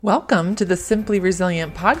Welcome to the Simply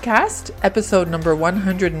Resilient podcast, episode number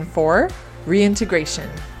 104, Reintegration.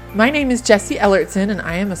 My name is Jessie Ellertson, and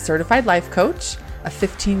I am a certified life coach, a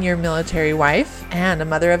 15-year military wife, and a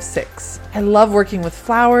mother of 6. I love working with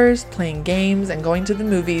flowers, playing games, and going to the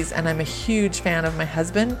movies, and I'm a huge fan of my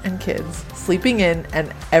husband and kids, sleeping in,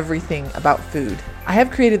 and everything about food. I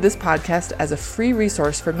have created this podcast as a free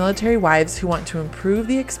resource for military wives who want to improve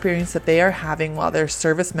the experience that they are having while their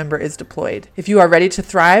service member is deployed. If you are ready to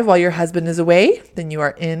thrive while your husband is away, then you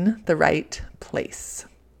are in the right place.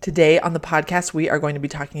 Today on the podcast, we are going to be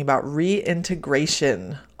talking about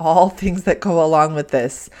reintegration, all things that go along with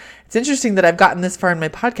this. It's interesting that I've gotten this far in my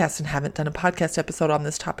podcast and haven't done a podcast episode on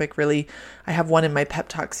this topic, really. I have one in my Pep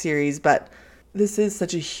Talk series, but this is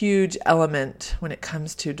such a huge element when it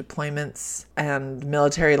comes to deployments and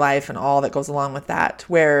military life and all that goes along with that,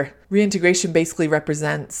 where reintegration basically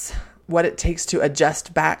represents what it takes to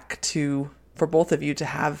adjust back to, for both of you to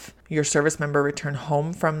have your service member return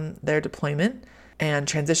home from their deployment and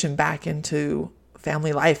transition back into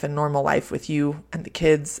family life and normal life with you and the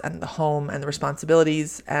kids and the home and the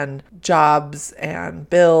responsibilities and jobs and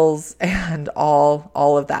bills and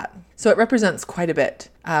all of that. So it represents quite a bit.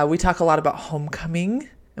 We talk a lot about homecoming,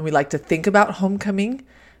 and we like to think about homecoming,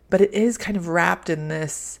 but it is kind of wrapped in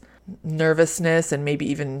this nervousness and maybe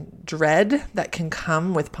even dread that can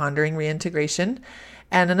come with pondering reintegration.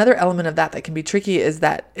 And another element of that can be tricky is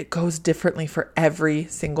that it goes differently for every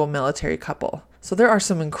single military couple. So there are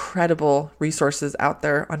some incredible resources out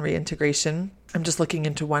there on reintegration. I'm just looking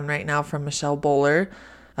into one right now from Michelle Bowler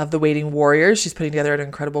of the Waiting Warriors. She's putting together an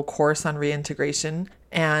incredible course on reintegration.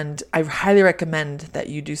 And I highly recommend that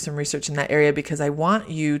you do some research in that area because I want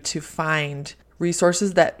you to find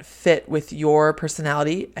resources that fit with your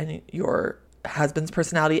personality and your husband's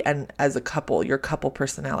personality and as a couple, your couple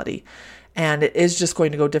personality. And it is just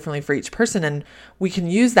going to go differently for each person. And we can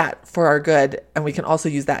use that for our good. And we can also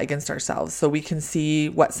use that against ourselves. So we can see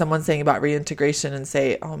what someone's saying about reintegration and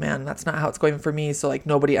say, oh man, that's not how it's going for me. So like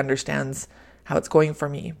nobody understands how it's going for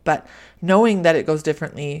me. But knowing that it goes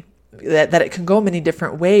differently, that it can go many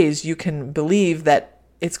different ways, you can believe that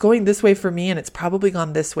it's going this way for me and it's probably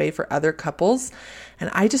gone this way for other couples. And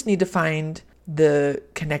I just need to find the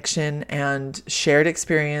connection and shared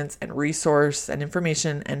experience and resource and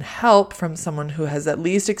information and help from someone who has at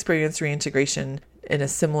least experienced reintegration in a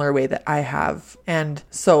similar way that I have. And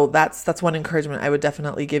so that's one encouragement I would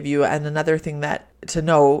definitely give you. And another thing that to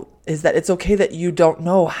know is that it's okay that you don't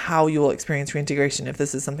know how you will experience reintegration if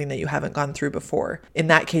this is something that you haven't gone through before. In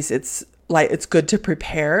that case, it's good to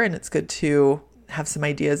prepare and it's good to have some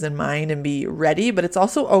ideas in mind and be ready, but it's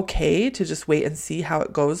also okay to just wait and see how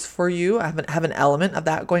it goes for you. Have an element of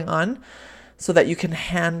that going on so that you can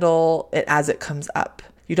handle it as it comes up.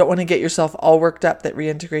 You don't want to get yourself all worked up that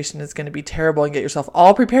reintegration is going to be terrible and get yourself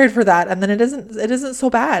all prepared for that. And then it isn't so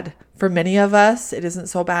bad. For many of us, it isn't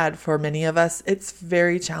so bad. For many of us, it's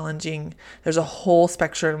very challenging. There's a whole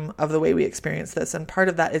spectrum of the way we experience this. And part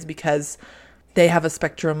of that is because they have a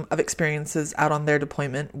spectrum of experiences out on their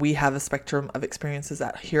deployment. We have a spectrum of experiences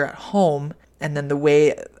here at home. And then the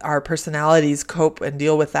way our personalities cope and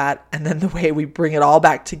deal with that, and then the way we bring it all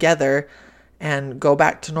back together and go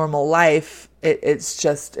back to normal life, it's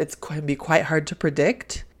going to be quite hard to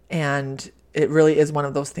predict. And it really is one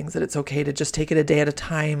of those things that it's okay to just take it a day at a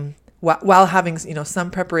time while having, some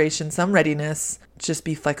preparation, some readiness. Just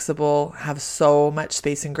be flexible, have so much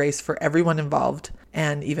space and grace for everyone involved,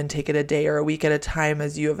 and even take it a day or a week at a time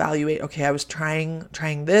as you evaluate, okay, I was trying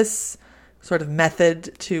this sort of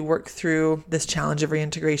method to work through this challenge of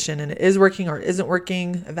reintegration, and it is working or it isn't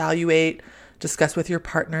working. Evaluate, discuss with your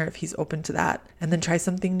partner if he's open to that, and then try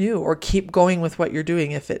something new or keep going with what you're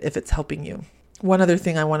doing if it's helping you. One other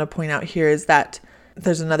thing I want to point out here is that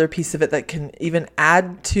there's another piece of it that can even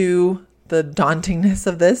add to the dauntingness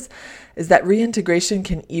of this, is that reintegration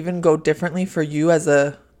can even go differently for you as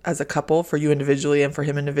a couple, for you individually and for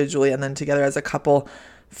him individually, and then together as a couple,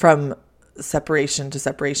 from separation to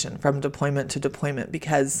separation, from deployment to deployment,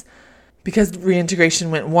 because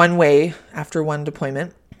reintegration went one way after one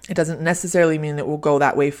deployment. It doesn't necessarily mean it will go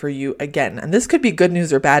that way for you again. And this could be good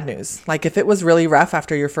news or bad news. Like if it was really rough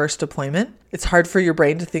after your first deployment, it's hard for your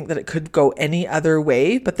brain to think that it could go any other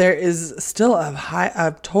way, but there is still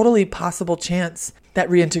a totally possible chance that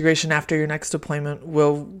reintegration after your next deployment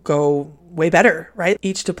will go way better, right?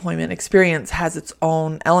 Each deployment experience has its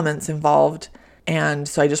own elements involved. And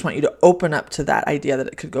so I just want you to open up to that idea that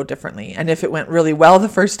it could go differently. And if it went really well the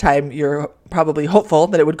first time, you're probably hopeful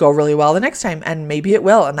that it would go really well the next time. And maybe it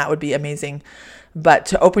will, and that would be amazing. But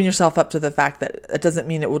to open yourself up to the fact that it doesn't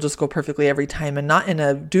mean it will just go perfectly every time, and not in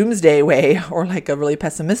a doomsday way or like a really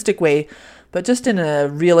pessimistic way, but just in a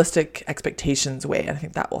realistic expectations way. I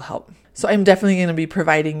think that will help. So I'm definitely going to be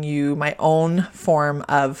providing you my own form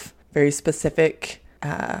of very specific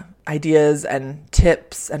ideas and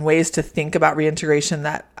tips and ways to think about reintegration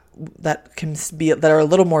that are a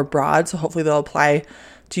little more broad. So hopefully they'll apply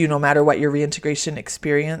to you no matter what your reintegration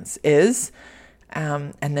experience is.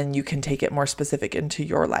 And then you can take it more specific into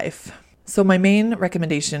your life. So my main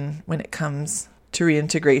recommendation when it comes to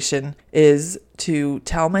reintegration is to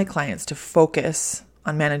tell my clients to focus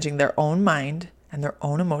on managing their own mind and their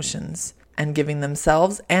own emotions and giving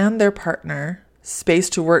themselves and their partner space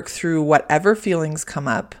to work through whatever feelings come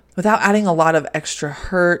up without adding a lot of extra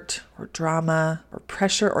hurt or drama or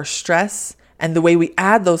pressure or stress. And the way we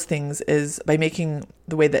add those things is by making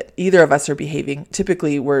the way that either of us are behaving.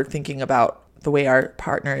 Typically, we're thinking about the way our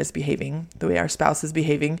partner is behaving, the way our spouse is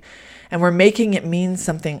behaving, and we're making it mean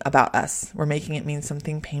something about us. We're making it mean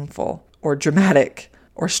something painful or dramatic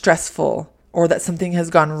or stressful, or that something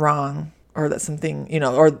has gone wrong, or that something,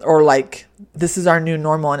 or like this is our new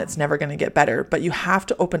normal and it's never going to get better. But you have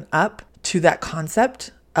to open up to that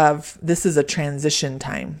concept of this is a transition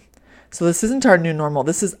time. So this isn't our new normal.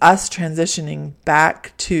 This is us transitioning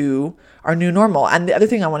back to our new normal. And the other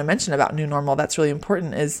thing I want to mention about new normal that's really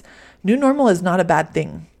important is new normal is not a bad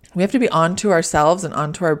thing. We have to be onto ourselves and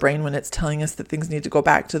onto our brain when it's telling us that things need to go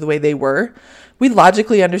back to the way they were. We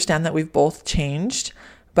logically understand that we've both changed,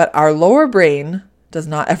 but our lower brain does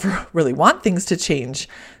not ever really want things to change.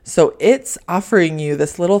 So it's offering you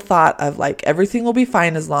this little thought of like, everything will be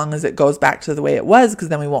fine as long as it goes back to the way it was, because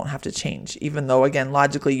then we won't have to change. Even though, again,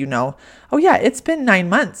 logically, oh yeah, it's been 9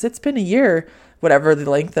 months, it's been a year, whatever the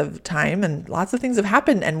length of time, and lots of things have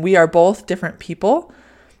happened, and we are both different people.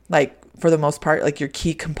 Like, for the most part, like your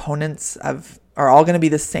key components are all going to be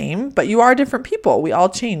the same, but you are different people. We all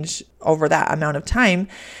change over that amount of time.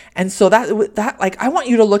 And so that like, I want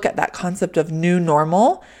you to look at that concept of new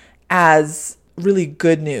normal as really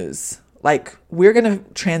good news. Like, we're going to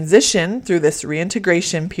transition through this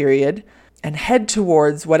reintegration period and head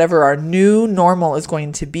towards whatever our new normal is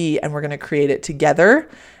going to be. And we're going to create it together.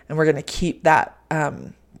 And we're going to keep that,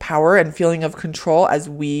 power and feeling of control as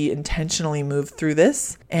we intentionally move through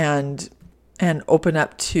this and open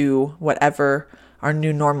up to whatever our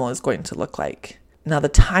new normal is going to look like. Now, the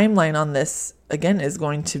timeline on this, again, is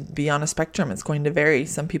going to be on a spectrum. It's going to vary.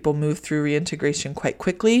 Some people move through reintegration quite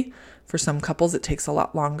quickly. For some couples, it takes a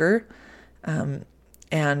lot longer.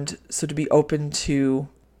 And so to be open to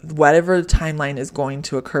whatever timeline is going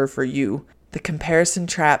to occur for you. The comparison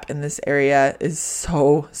trap in this area is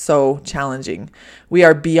so challenging. We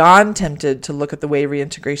are beyond tempted to look at the way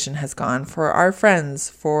reintegration has gone for our friends,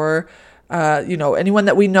 for anyone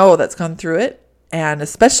that we know that's gone through it. And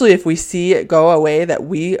especially if we see it go a way that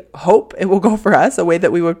we hope it will go for us, a way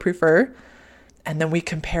that we would prefer. And then we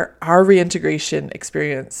compare our reintegration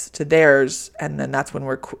experience to theirs. And then that's when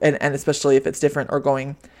and especially if it's different or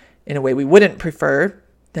going in a way we wouldn't prefer,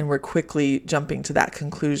 then we're quickly jumping to that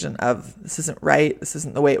conclusion of this isn't right, this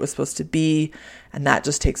isn't the way it was supposed to be. And that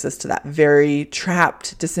just takes us to that very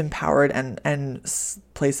trapped, disempowered and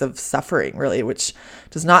place of suffering, really, which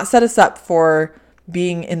does not set us up for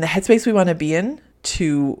being in the headspace we want to be in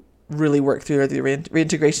to really work through the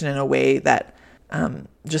reintegration in a way that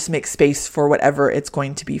just makes space for whatever it's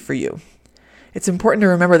going to be for you. It's important to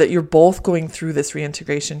remember that you're both going through this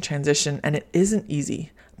reintegration transition, and it isn't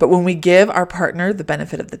easy. But when we give our partner the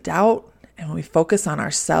benefit of the doubt, and when we focus on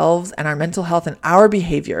ourselves and our mental health and our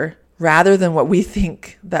behavior, rather than what we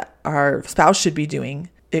think that our spouse should be doing,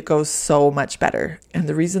 it goes so much better. And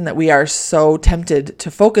the reason that we are so tempted to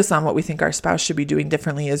focus on what we think our spouse should be doing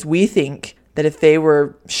differently is we think that if they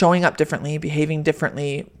were showing up differently, behaving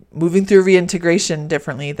differently, moving through reintegration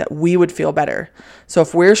differently, that we would feel better. So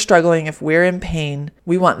if we're struggling, if we're in pain,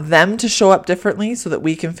 we want them to show up differently so that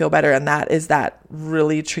we can feel better. And that is that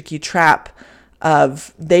really tricky trap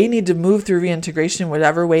of they need to move through reintegration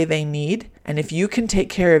whatever way they need. And if you can take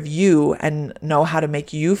care of you and know how to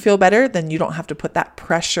make you feel better, then you don't have to put that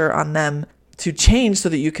pressure on them to change so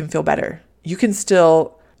that you can feel better. You can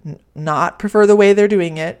still not prefer the way they're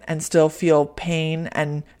doing it and still feel pain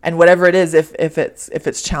and whatever it is if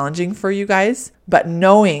it's challenging for you guys, but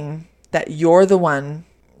knowing that you're the one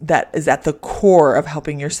that is at the core of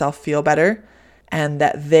helping yourself feel better, and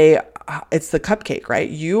that it's the cupcake, right?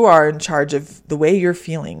 You are in charge of the way you're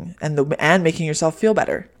feeling and making yourself feel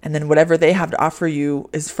better. And then whatever they have to offer you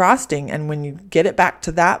is frosting. And when you get it back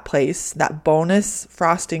to that place, that bonus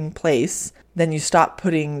frosting place, then you stop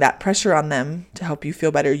putting that pressure on them to help you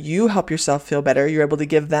feel better. You help yourself feel better. You're able to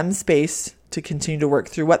give them space to continue to work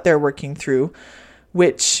through what they're working through,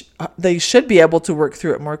 which they should be able to work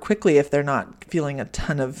through it more quickly if they're not feeling a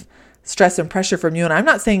ton of stress and pressure from you. And I'm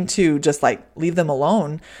not saying to just like leave them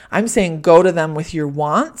alone. I'm saying go to them with your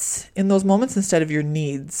wants in those moments instead of your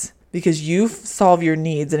needs, because you solve your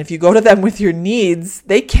needs. And if you go to them with your needs,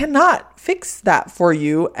 they cannot fix that for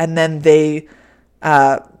you. And then they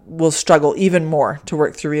will struggle even more to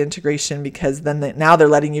work through reintegration, because then now they're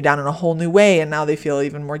letting you down in a whole new way. And now they feel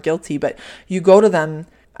even more guilty. But you go to them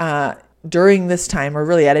during this time, or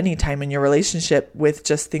really at any time in your relationship, with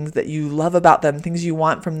just things that you love about them, things you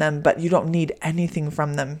want from them, but you don't need anything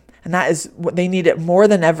from them. And that is what they need, it more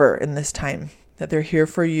than ever in this time, that they're here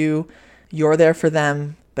for you, you're there for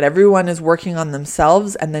them, but everyone is working on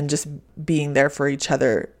themselves and then just being there for each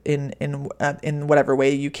other in whatever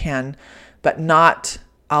way you can, but not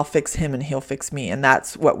I'll fix him and he'll fix me. And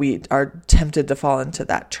that's what we are tempted to fall into,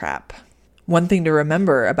 that trap. One thing to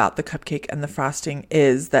remember about the cupcake and the frosting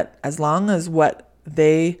is that as long as what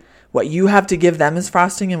you have to give them is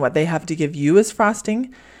frosting and what they have to give you is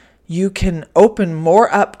frosting, you can open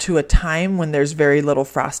more up to a time when there's very little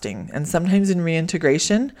frosting. And sometimes in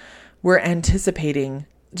reintegration, we're anticipating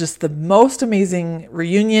just the most amazing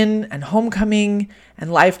reunion and homecoming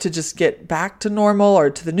and life to just get back to normal or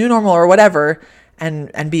to the new normal or whatever,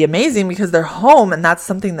 and be amazing because they're home. And that's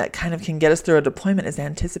something that kind of can get us through a deployment, is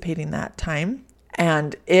anticipating that time.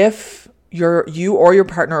 And if you or your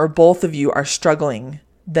partner or both of you are struggling,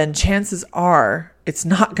 then chances are it's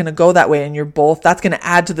not going to go that way. And that's going to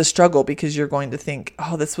add to the struggle, because you're going to think,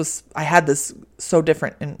 oh, I had this so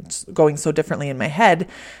different and going so differently in my head.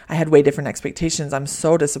 I had way different expectations. I'm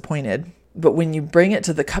so disappointed. But when you bring it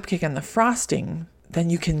to the cupcake and the frosting, then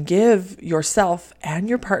you can give yourself and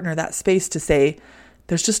your partner that space to say,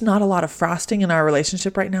 there's just not a lot of frosting in our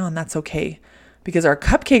relationship right now. And that's okay, because our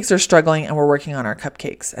cupcakes are struggling and we're working on our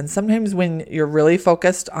cupcakes. And sometimes when you're really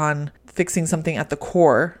focused on fixing something at the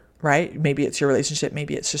core, right? Maybe it's your relationship,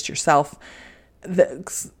 maybe it's just yourself.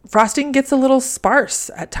 The frosting gets a little sparse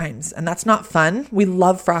at times, and that's not fun. We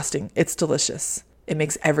love frosting. It's delicious. It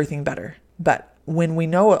makes everything better. But when we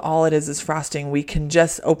know all it is frosting, we can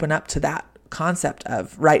just open up to that concept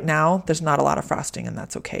of right now, there's not a lot of frosting, and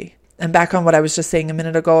that's okay. And back on what I was just saying a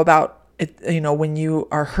minute ago about it, when you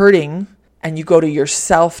are hurting and you go to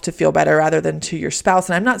yourself to feel better rather than to your spouse.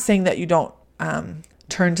 And I'm not saying that you don't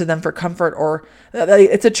turn to them for comfort, or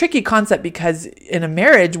it's a tricky concept, because in a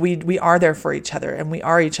marriage, we are there for each other and we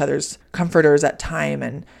are each other's comforters at time,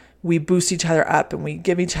 and we boost each other up and we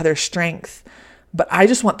give each other strength. But I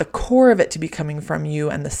just want the core of it to be coming from you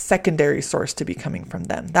and the secondary source to be coming from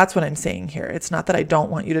them. That's what I'm saying here. It's not that I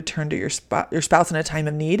don't want you to turn to your spouse in a time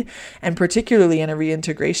of need. And particularly in a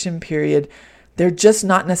reintegration period, they're just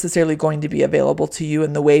not necessarily going to be available to you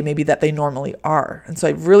in the way maybe that they normally are. And so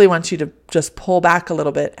I really want you to just pull back a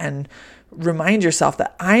little bit and remind yourself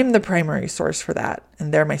that I'm the primary source for that,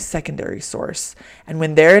 and they're my secondary source. And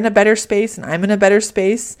when they're in a better space and I'm in a better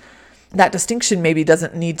space, that distinction maybe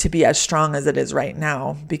doesn't need to be as strong as it is right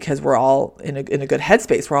now, because we're all in a good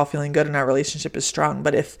headspace. We're all feeling good and our relationship is strong.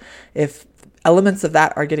 But if elements of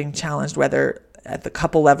that are getting challenged, whether at the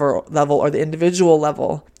couple level or the individual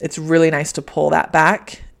level, it's really nice to pull that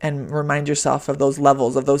back and remind yourself of those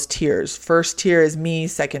levels, of those tiers. First tier is me,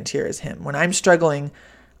 second tier is him. When I'm struggling,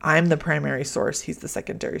 I'm the primary source. He's the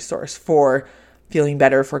secondary source for feeling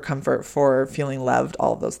better, for comfort, for feeling loved,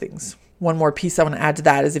 all of those things. One more piece I want to add to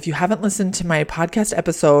that is, if you haven't listened to my podcast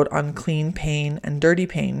episode on clean pain and dirty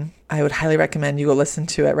pain, I would highly recommend you go listen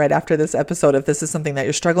to it right after this episode if this is something that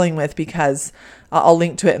you're struggling with, because I'll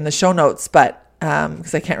link to it in the show notes, but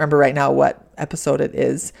because I can't remember right now what episode it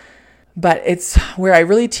is. But it's where I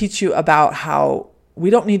really teach you about how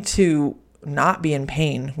we don't need to not be in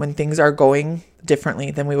pain when things are going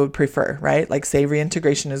differently than we would prefer, right? Like, say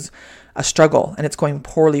reintegration is a struggle and it's going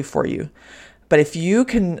poorly for you. But if you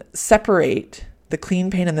can separate the clean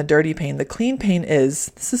pain and the dirty pain, the clean pain is,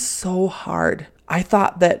 this is so hard. I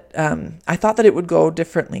thought that it would go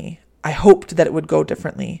differently. I hoped that it would go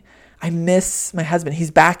differently. I miss my husband.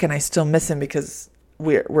 He's back and I still miss him because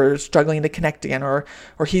we're struggling to connect again, or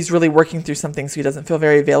he's really working through something, so he doesn't feel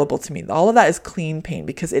very available to me. All of that is clean pain,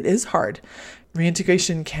 because it is hard.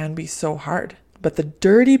 Reintegration can be so hard. But the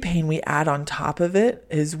dirty pain we add on top of it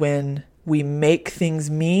is when we make things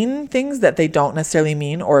mean things that they don't necessarily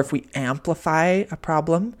mean, or if we amplify a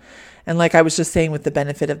problem. And like I was just saying with the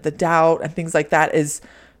benefit of the doubt and things like that is,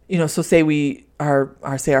 so say our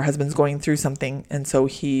husband's going through something, and so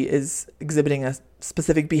he is exhibiting a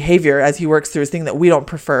specific behavior as he works through his thing that we don't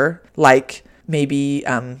prefer, like maybe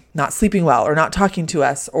not sleeping well or not talking to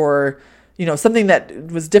us, or something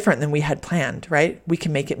that was different than we had planned, right? We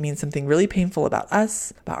can make it mean something really painful about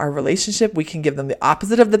us, about our relationship. We can give them the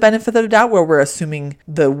opposite of the benefit of the doubt, where we're assuming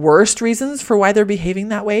the worst reasons for why they're behaving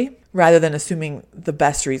that way, rather than assuming the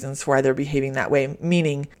best reasons for why they're behaving that way.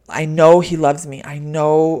 Meaning, I know he loves me. I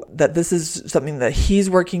know that this is something that he's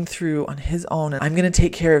working through on his own, and I'm going to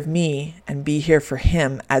take care of me and be here for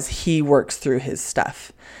him as he works through his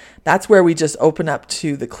stuff. That's where we just open up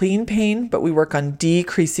to the clean pain, but we work on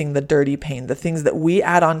decreasing the dirty pain, the things that we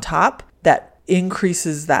add on top that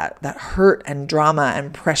increases that hurt and drama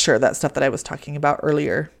and pressure, that stuff that I was talking about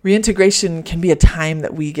earlier. Reintegration can be a time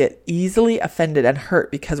that we get easily offended and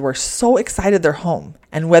hurt because we're so excited they're home.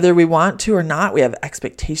 And whether we want to or not, we have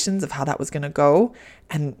expectations of how that was going to go,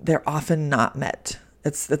 and they're often not met.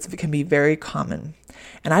 It can be very common.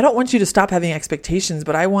 And I don't want you to stop having expectations,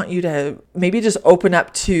 but I want you to maybe just open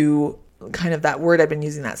up to kind of that word I've been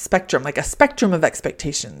using, that spectrum, like a spectrum of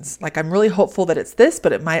expectations. Like, I'm really hopeful that it's this,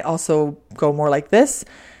 but it might also go more like this,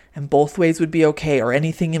 and both ways would be okay, or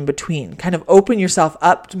anything in between. Kind of open yourself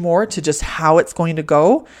up more to just how it's going to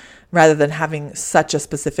go, rather than having such a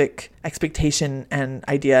specific expectation and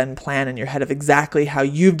idea and plan in your head of exactly how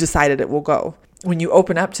you've decided it will go. When you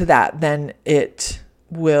open up to that, then it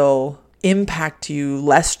will impact you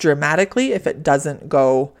less dramatically if it doesn't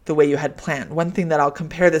go the way you had planned. One thing that I'll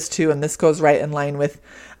compare this to, and this goes right in line with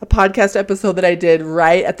a podcast episode that I did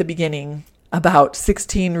right at the beginning about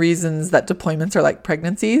 16 reasons that deployments are like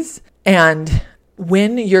pregnancies. And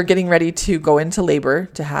when you're getting ready to go into labor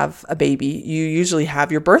to have a baby, you usually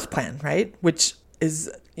have your birth plan, right? Which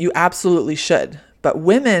is, you absolutely should. But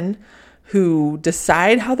women who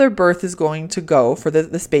decide how their birth is going to go for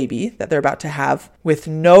this baby that they're about to have, with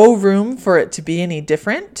no room for it to be any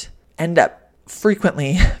different, end up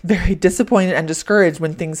frequently very disappointed and discouraged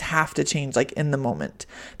when things have to change, like in the moment,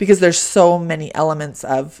 because there's so many elements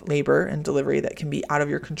of labor and delivery that can be out of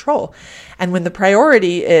your control. And when the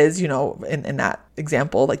priority is, in that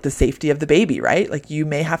example, like the safety of the baby, right? Like, you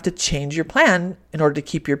may have to change your plan in order to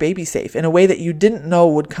keep your baby safe in a way that you didn't know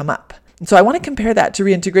would come up. And so I want to compare that to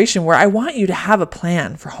reintegration, where I want you to have a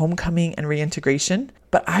plan for homecoming and reintegration,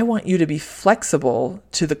 but I want you to be flexible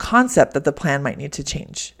to the concept that the plan might need to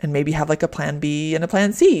change, and maybe have like a plan B and a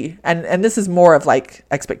plan C. And this is more of like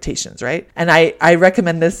expectations, right? And I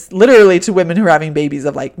recommend this literally to women who are having babies,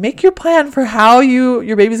 of like, make your plan for how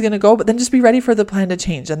your baby's going to go, but then just be ready for the plan to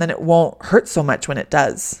change. And then it won't hurt so much when it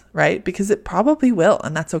does, right? Because it probably will,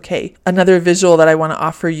 and that's okay. Another visual that I want to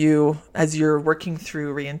offer you as you're working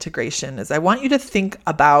through reintegration is I want you to think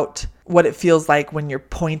about what it feels like when you're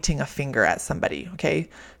pointing a finger at somebody, okay?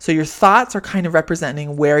 So your thoughts are kind of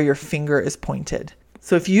representing where your finger is pointed.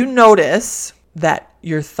 So if you notice that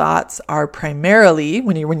your thoughts are primarily,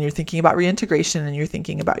 when you're thinking about reintegration and you're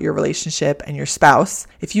thinking about your relationship and your spouse,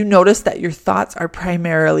 if you notice that your thoughts are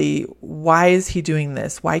primarily, why is he doing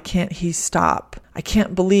this? Why can't he stop? I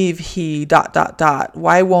can't believe he ...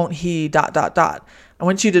 Why won't he ... I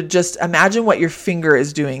want you to just imagine what your finger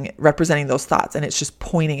is doing, representing those thoughts, and it's just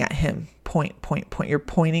pointing at him. Point. You're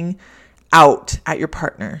pointing out at your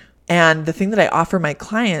partner. And the thing that I offer my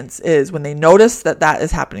clients is, when they notice that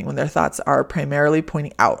is happening, when their thoughts are primarily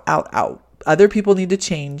pointing out, other people need to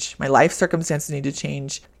change, my life circumstances need to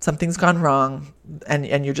change, something's gone wrong,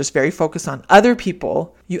 and you're just very focused on other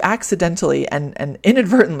people, you accidentally and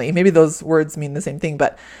inadvertently, maybe those words mean the same thing,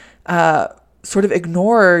 but sort of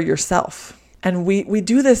ignore yourself. And we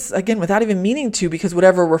do this, again, without even meaning to, because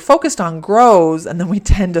whatever we're focused on grows, and then we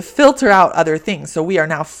tend to filter out other things. So we are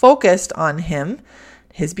now focused on him,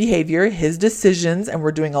 his behavior, his decisions, and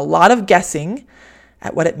we're doing a lot of guessing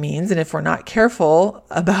at what it means. And if we're not careful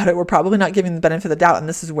about it, we're probably not giving the benefit of the doubt. And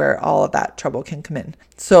this is where all of that trouble can come in.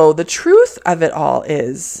 So the truth of it all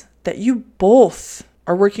is that you both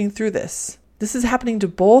are working through this. This is happening to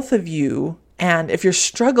both of you. And if you're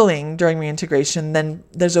struggling during reintegration, then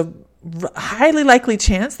there's a highly likely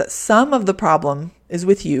chance that some of the problem is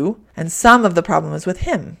with you and some of the problem is with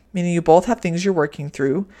him, meaning you both have things you're working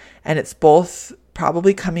through, and it's both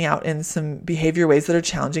probably coming out in some behavior ways that are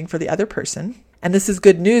challenging for the other person. And this is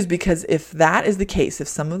good news, because if that is the case, if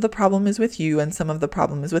some of the problem is with you and some of the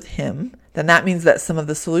problem is with him, then that means that some of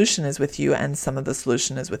the solution is with you and some of the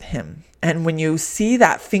solution is with him. And when you see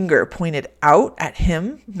that finger pointed out at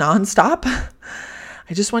him nonstop,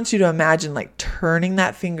 I just want you to imagine like turning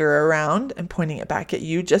that finger around and pointing it back at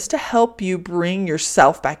you, just to help you bring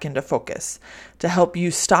yourself back into focus, to help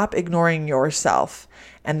you stop ignoring yourself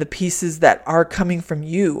and the pieces that are coming from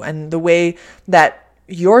you, and the way that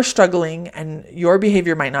you're struggling and your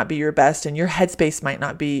behavior might not be your best and your headspace might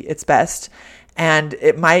not be its best. And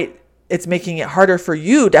it might it's making it harder for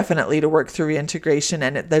you definitely to work through reintegration.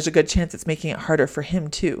 And there's a good chance it's making it harder for him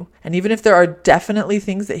too. And even if there are definitely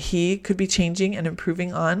things that he could be changing and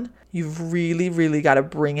improving on, you've really, really got to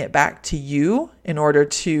bring it back to you in order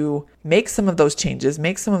to make some of those changes,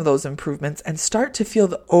 make some of those improvements, and start to feel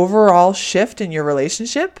the overall shift in your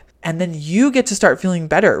relationship. And then you get to start feeling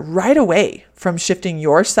better right away from shifting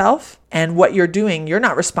yourself and what you're doing. You're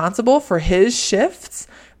not responsible for his shifts,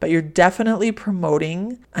 but you're definitely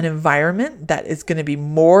promoting an environment that is going to be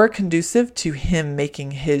more conducive to him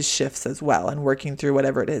making his shifts as well and working through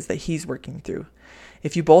whatever it is that he's working through.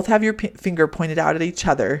 If you both have your finger pointed out at each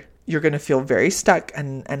other, you're going to feel very stuck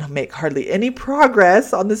and make hardly any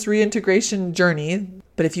progress on this reintegration journey.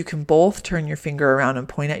 But if you can both turn your finger around and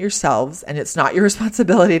point at yourselves, and it's not your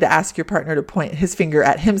responsibility to ask your partner to point his finger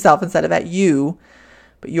at himself instead of at you,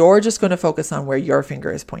 but you're just going to focus on where your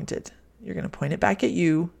finger is pointed. You're going to point it back at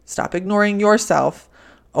you, stop ignoring yourself,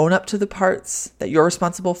 own up to the parts that you're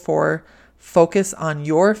responsible for, focus on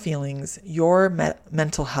your feelings, your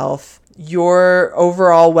mental health, your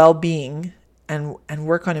overall well-being, and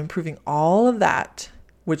work on improving all of that,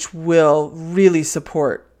 which will really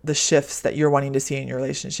support the shifts that you're wanting to see in your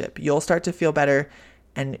relationship. You'll start to feel better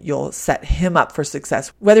and you'll set him up for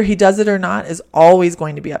success. Whether he does it or not is always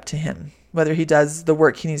going to be up to him. Whether he does the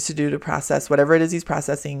work he needs to do to process whatever it is he's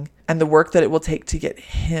processing, and the work that it will take to get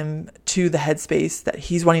him to the headspace that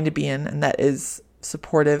he's wanting to be in and that is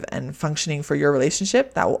supportive and functioning for your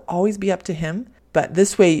relationship, that will always be up to him. But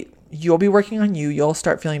this way, you'll be working on you, you'll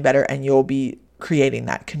start feeling better, and you'll be creating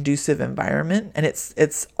that conducive environment. And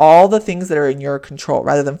it's all the things that are in your control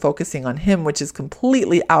rather than focusing on him, which is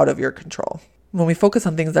completely out of your control. When we focus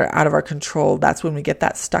on things that are out of our control, that's when we get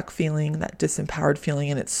that stuck feeling, that disempowered feeling,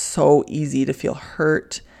 and it's so easy to feel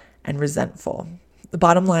hurt and resentful. The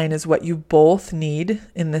bottom line is what you both need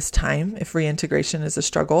in this time, if reintegration is a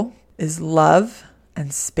struggle, is love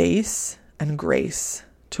and space and grace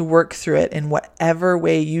to work through it in whatever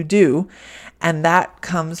way you do. And that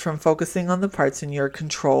comes from focusing on the parts in your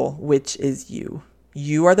control, which is you.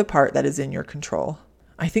 You are the part that is in your control.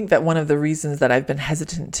 I think that one of the reasons that I've been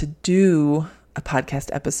hesitant to do a podcast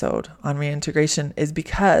episode on reintegration is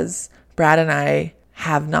because Brad and I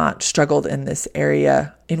have not struggled in this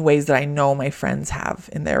area in ways that I know my friends have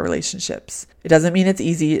in their relationships. It doesn't mean it's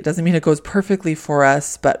easy. It doesn't mean it goes perfectly for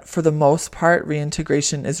us, but for the most part,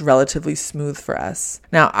 reintegration is relatively smooth for us.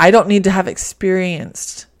 Now, I don't need to have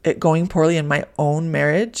experienced it going poorly in my own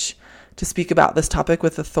marriage to speak about this topic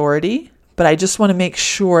with authority, but I just want to make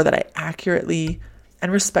sure that I accurately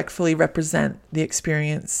and respectfully represent the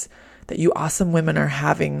experience that you awesome women are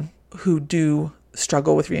having who do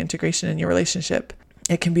struggle with reintegration in your relationship.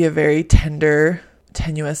 It can be a very tender,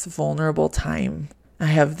 tenuous, vulnerable time. I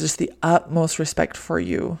have just the utmost respect for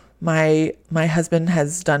you. My husband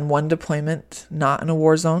has done one deployment not in a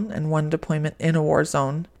war zone and one deployment in a war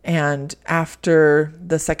zone. And after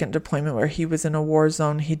the second deployment where he was in a war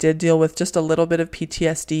zone, he did deal with just a little bit of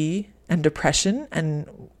PTSD and depression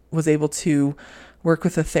and was able to work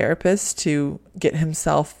with a therapist to get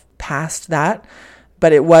himself past that.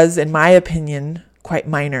 But it was, in my opinion, quite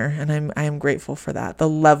minor. And I am grateful for that, the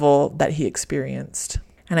level that he experienced.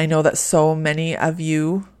 And I know that so many of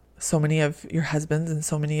you, so many of your husbands and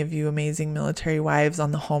so many of you amazing military wives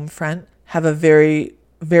on the home front have a very,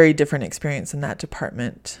 very different experience in that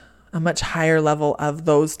department, a much higher level of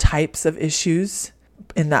those types of issues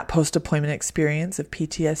in that post-deployment experience of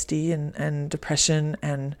PTSD and depression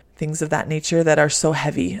and things of that nature that are so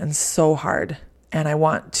heavy and so hard. And I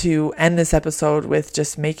want to end this episode with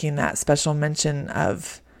just making that special mention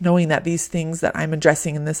of knowing that these things that I'm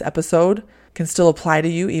addressing in this episode can still apply to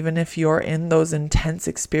you, even if you're in those intense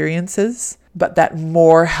experiences, but that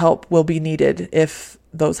more help will be needed if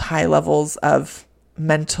those high levels of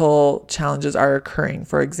mental challenges are occurring.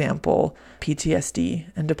 For example,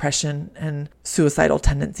 PTSD and depression and suicidal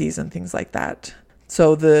tendencies and things like that.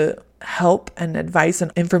 So the help and advice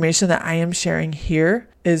and information that I am sharing here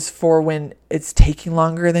is for when it's taking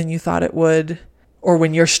longer than you thought it would, or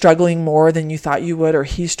when you're struggling more than you thought you would, or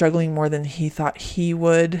he's struggling more than he thought he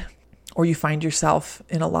would, or you find yourself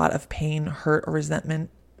in a lot of pain, hurt, or resentment.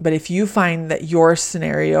 But if you find that your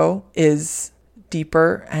scenario is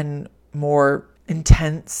deeper and more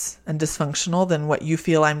intense and dysfunctional than what you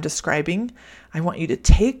feel I'm describing, I want you to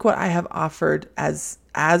take what I have offered as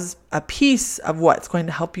a piece of what's going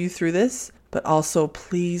to help you through this, but also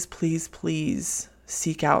please, please, please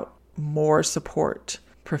seek out more support,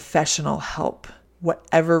 professional help,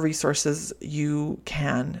 whatever resources you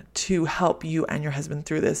can to help you and your husband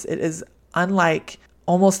through this. It is unlike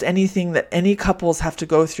almost anything that any couples have to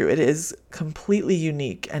go through. It is completely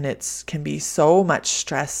unique, and it can be so much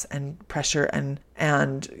stress and pressure,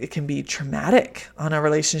 and it can be traumatic on a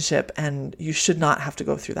relationship, and you should not have to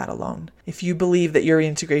go through that alone. If you believe that your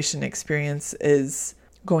reintegration experience is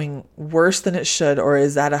going worse than it should, or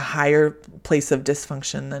is at a higher place of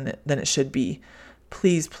dysfunction than it should be,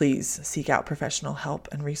 please seek out professional help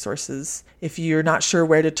and resources. If you're not sure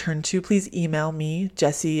where to turn to, please email me,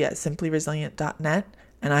 jessie@simplyresilient.net,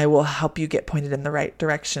 and I will help you get pointed in the right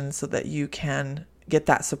direction so that you can get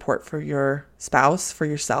that support for your spouse, for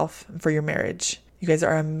yourself, and for your marriage. You guys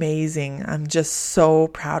are amazing. I'm just so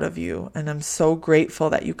proud of you, and I'm so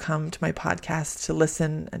grateful that you come to my podcast to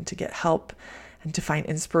listen and to get help and to find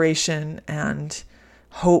inspiration and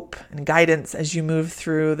hope and guidance as you move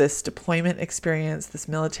through this deployment experience, this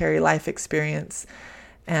military life experience.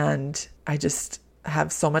 And I just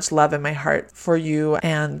have so much love in my heart for you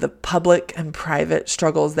and the public and private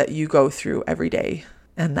struggles that you go through every day.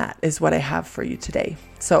 And that is what I have for you today.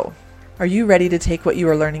 So, are you ready to take what you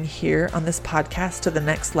are learning here on this podcast to the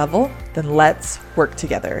next level? Then let's work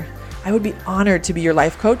together. I would be honored to be your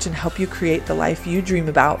life coach and help you create the life you dream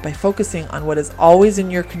about by focusing on what is always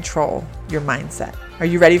in your control, your mindset. Are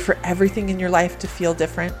you ready for everything in your life to feel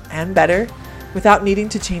different and better without needing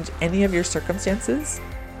to change any of your circumstances?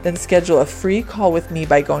 Then schedule a free call with me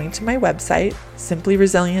by going to my website,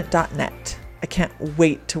 simplyresilient.net. I can't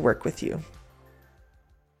wait to work with you.